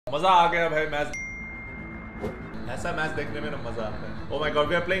मजा आ गया भाई मैच ऐसा मैच देखने में ना मजा आता है Oh my god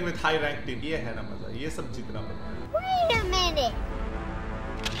we are playing with high ranked team ये है ना मजा ये सब जीतना पड़ता है Wait a minute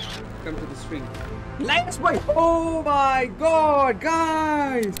Come to the string LIARS boy Oh my god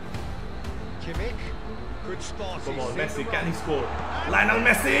guys Kimmich good spot Come on Messi can he score Lionel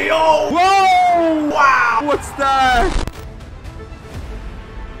Messi oh Whoa wow What's that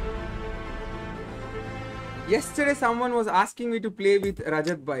Yesterday someone was asking me to play with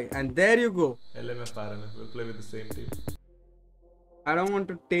Rajat Bhai and there you go. LMF RMF we'll play with the same team. I don't want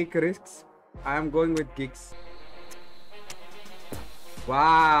to take risks. I am going with gigs.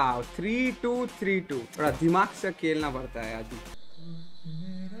 Wow 3-2 3-2. थोड़ा दिमाग से खेलना पड़ता है आज.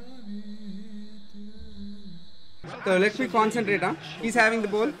 So let me concentrate. He's having the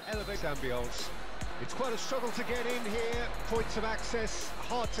ball. It's quite a struggle to get in here, points of access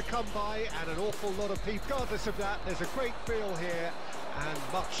hard to come by and an awful lot of people. Regardless of that, there's a great feel here and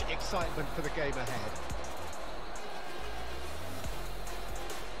much excitement for the game ahead.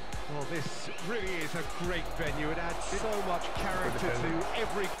 Well, this really is a great venue. It adds so much character to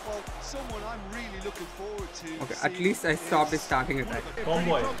every... Well, someone I'm really looking forward to. Okay, at least I stopped his starting attack.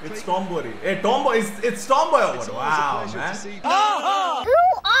 Tomboy, it's Tomboy. Hey, Tomboy, it's Tomboy over. Wow, man. Who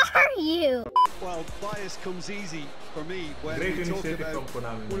are you? Well, bias comes easy for me when Great we talk initiative about from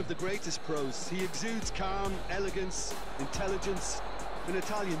Konami. one of the greatest pros. He exudes calm, elegance, intelligence, an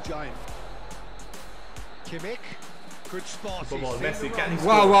Italian giant. Kimmich, good spot. Come on, He's Messi, seen the can he run.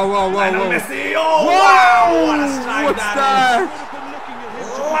 score? Wow. Lionel Messi, oh wow! What a strike What's that that? Would have been looking at him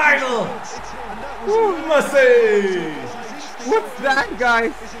to Lionel! and that was Messi! What's that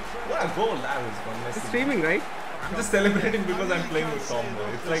guys? What a goal that was from He's Messi. streaming right? I'm just celebrating because I'm playing with Tomboy.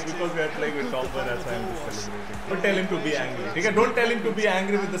 It's like because we are playing with Tomboy, that's why I'm just celebrating. Don't tell him to be angry. Okay? Don't tell him to be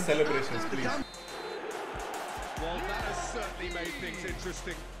angry with the celebrations, please. Well, that has certainly made things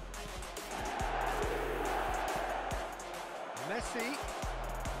interesting. Messi.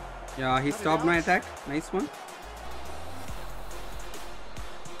 Yeah, he stopped my attack. Nice one.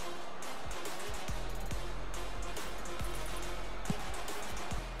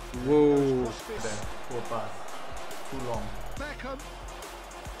 Whoa. Poor pass. Too long. Beckham.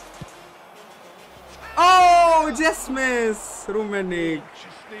 Oh, just miss. Rummenigge. Just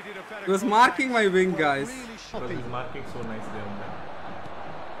needed a better He was contact. marking my wing, guys. Really Because shopping. he's marking so nicely on that.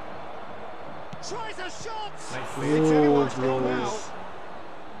 Tries a shot. Nice Oh, play. Anyone's bro. goal now.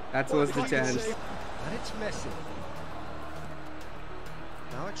 That was the chance. And it's Messi.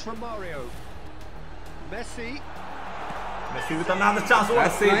 Now it's Romario. Messi. Messi with another chance. What a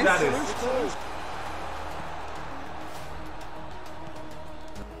That's save nice. that is.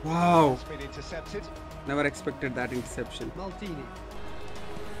 Wow. It's been intercepted. Never expected that interception. Maldini.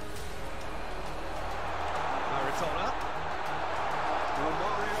 Maradona.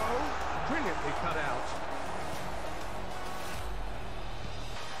 Romario. Brilliantly cut out.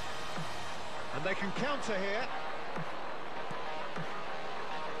 And they can counter here.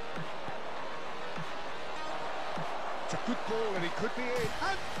 It's a good ball and he could be in.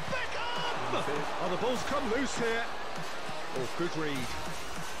 And Beckham! Oh, the ball's come loose here. Oh, good read.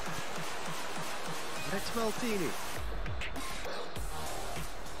 And it's Maldini.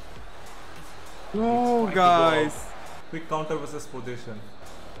 No, guys. Quick counter versus possession.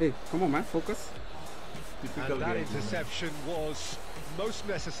 Hey, come on, man. Focus. Typical And that game. interception was most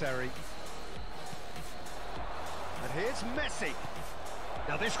necessary. And here's Messi.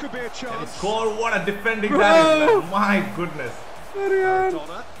 Now this could be a And he chance. scored. What a defending that is, man. My goodness.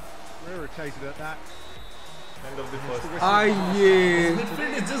 Maradona. Irritated at that. End of the first. Ah, yeah.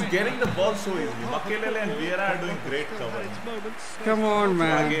 Midfield is just getting the ball so easily. Makelele and Vieira are doing great cover. Had its moments. Come on,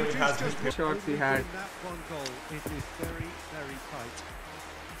 man. Again, it has been hit. Shots he had. In that one goal, it is very, very tight.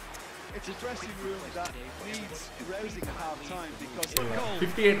 It's a dressing room that needs rousing at half time because the goal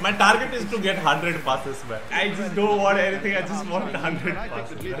 58. My target is to get 100 passes back. I just don't want anything. I just want 100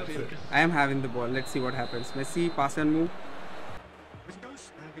 passes. That's it. I am having the ball. Let's see what happens. Messi, pass and move.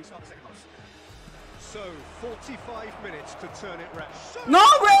 So 45 minutes to turn it round. No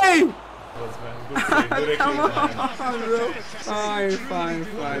way! Was, man. Good play. Directly Come in the hand. on, bro. Fine.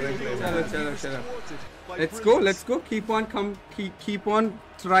 Chalo. Let's go. Keep on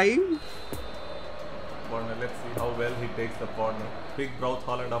trying. Corner. Let's see how well he takes the corner. Big Braut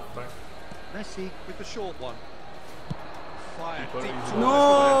Holland up front. Messi with the short one. Fire Keeper deep is to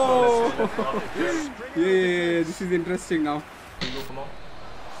No! Let's go. Yeah, this is interesting now. Figo, come on.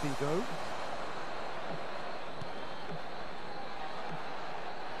 Figo.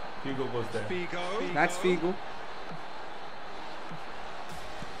 Figo goes there. Figo. That's Figo.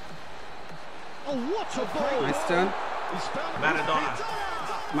 Oh, what a ball! Nice turn. He's found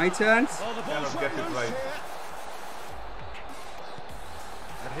Maradona. My chance. Oh, the ball's Cannot get it loose right. here.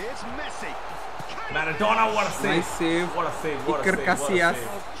 And here's Messi. Maradona, what a save! Nice save. What a save! What a Iker save! What a Casillas. save!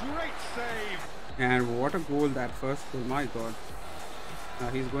 Oh, great save. And what a goal that first goal. My God. Now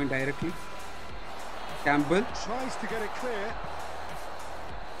he's going directly. Campbell. Tries to get it clear.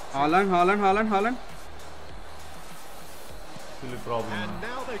 Haaland. Silly problem. And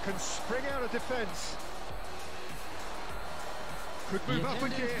now they can spring out of defence. Could move up a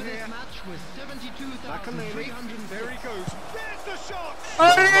gear here. Makaleli, there he goes. There's the shot!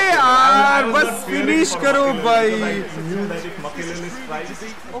 अरे यार बस finish करो भाई. Knew that if Makelele strikes,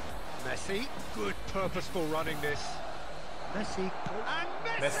 Messi, good purposeful running this. Messi. And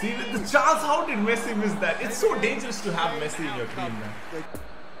Messi with the chance. How did Messi miss that? It's so dangerous to have Messi in your team, man.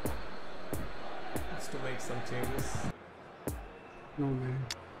 Needs to make some changes. No man.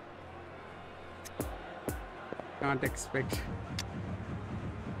 Can't expect.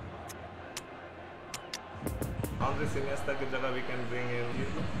 Andre Iniesta की जगह we can bring in.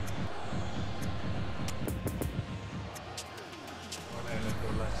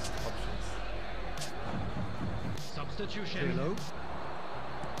 Options. Substitution.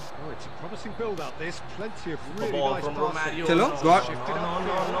 Oh, it's a promising build-up. This plenty of The really ball nice from passing. Romario. Chalo, got.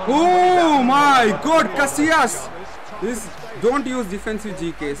 No. Oh my God, Casillas. This don't use defensive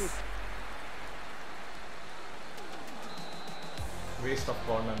GKs. Waste of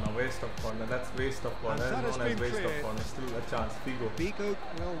corner now. Waste of corner. That's waste of corner. And that That's has known as been waste of cleared. corner. Still a chance. Figo. Vigo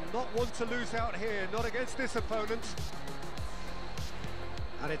will not want to lose out here, not against this opponent.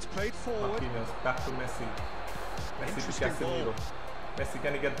 And it's played forward. Marquinhos back to Messi. Messi to Interesting Casemiro. ball. Messi,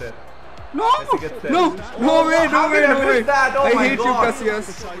 can he get there? No, Messi gets there. no way. How did I miss that? Oh I my hate you, God. Casillas.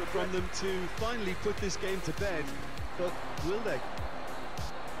 Appetite from them to finally put this game to bed, but will they?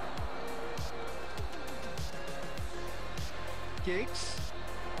 Giggs.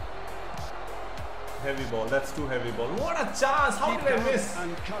 Heavy ball. That's too heavy ball. What a chance! How did I miss?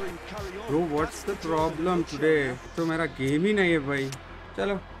 And carry on. Bro, what's the problem today? तो मेरा game ही नहीं है भाई.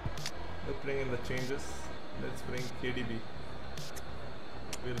 चलो. Let's bring in the changes. Let's bring KDB.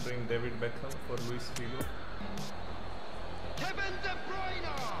 We'll bring David Beckham for Luis Figo. Kevin De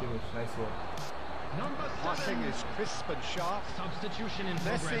Bruyne. Finish. Nice work. Number 7. Passing is crisp and sharp. Substitution in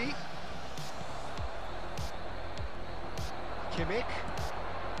Messi. progress. Kimmich.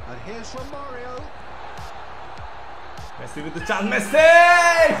 And here's Romario. Messi with the chance.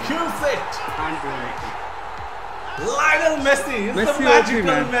 Messi! Kills it! Can't do anything. Lionel Messi is Messi the magical OG,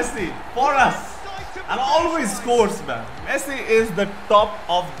 man. Messi for us. And always scores, man. Messi is the top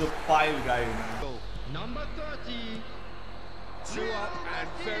of the pile guy, man. Number 30. 2 up and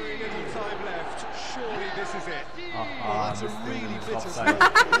very little time left. Surely this is it. Well, that's a this thing really is bitter offside.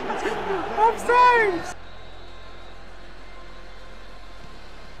 Offside.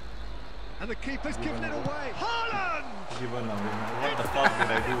 And the keeper's given it away. Haaland! Given away, man. What the fuck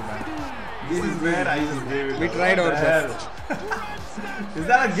did I do, man? This is where I just gave it. We away. tried What our the best. hell? Is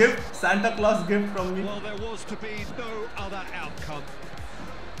that a gift? Santa Claus gift from me? Well, there was to be no other outcome.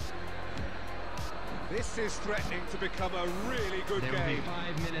 This is threatening to become a really good There will be game.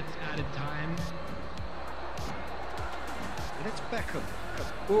 5 minutes added time. And it's Beckham.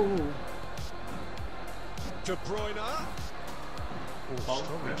 Oh. De Bruyne. Foul.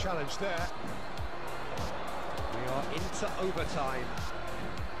 Strongly challenged there. We are into overtime.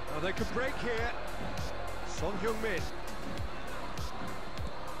 Now they could break here. Son Heung-min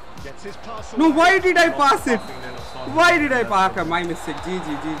gets his pass. No, away. why did I pass it? Passing then of Son. Why did I pass it? My mistake.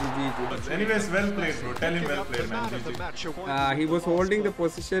 GG. But anyways, well played, bro. Tell him Picking well up the played, man. man of the GG. match award. He was holding the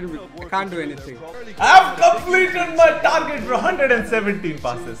position. I can't do anything. I have completed my target, bro. 117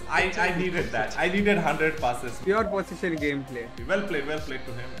 passes. I needed that. I needed 100 passes. Pure position gameplay. Well played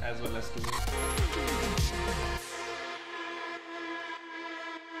to him as well as to me.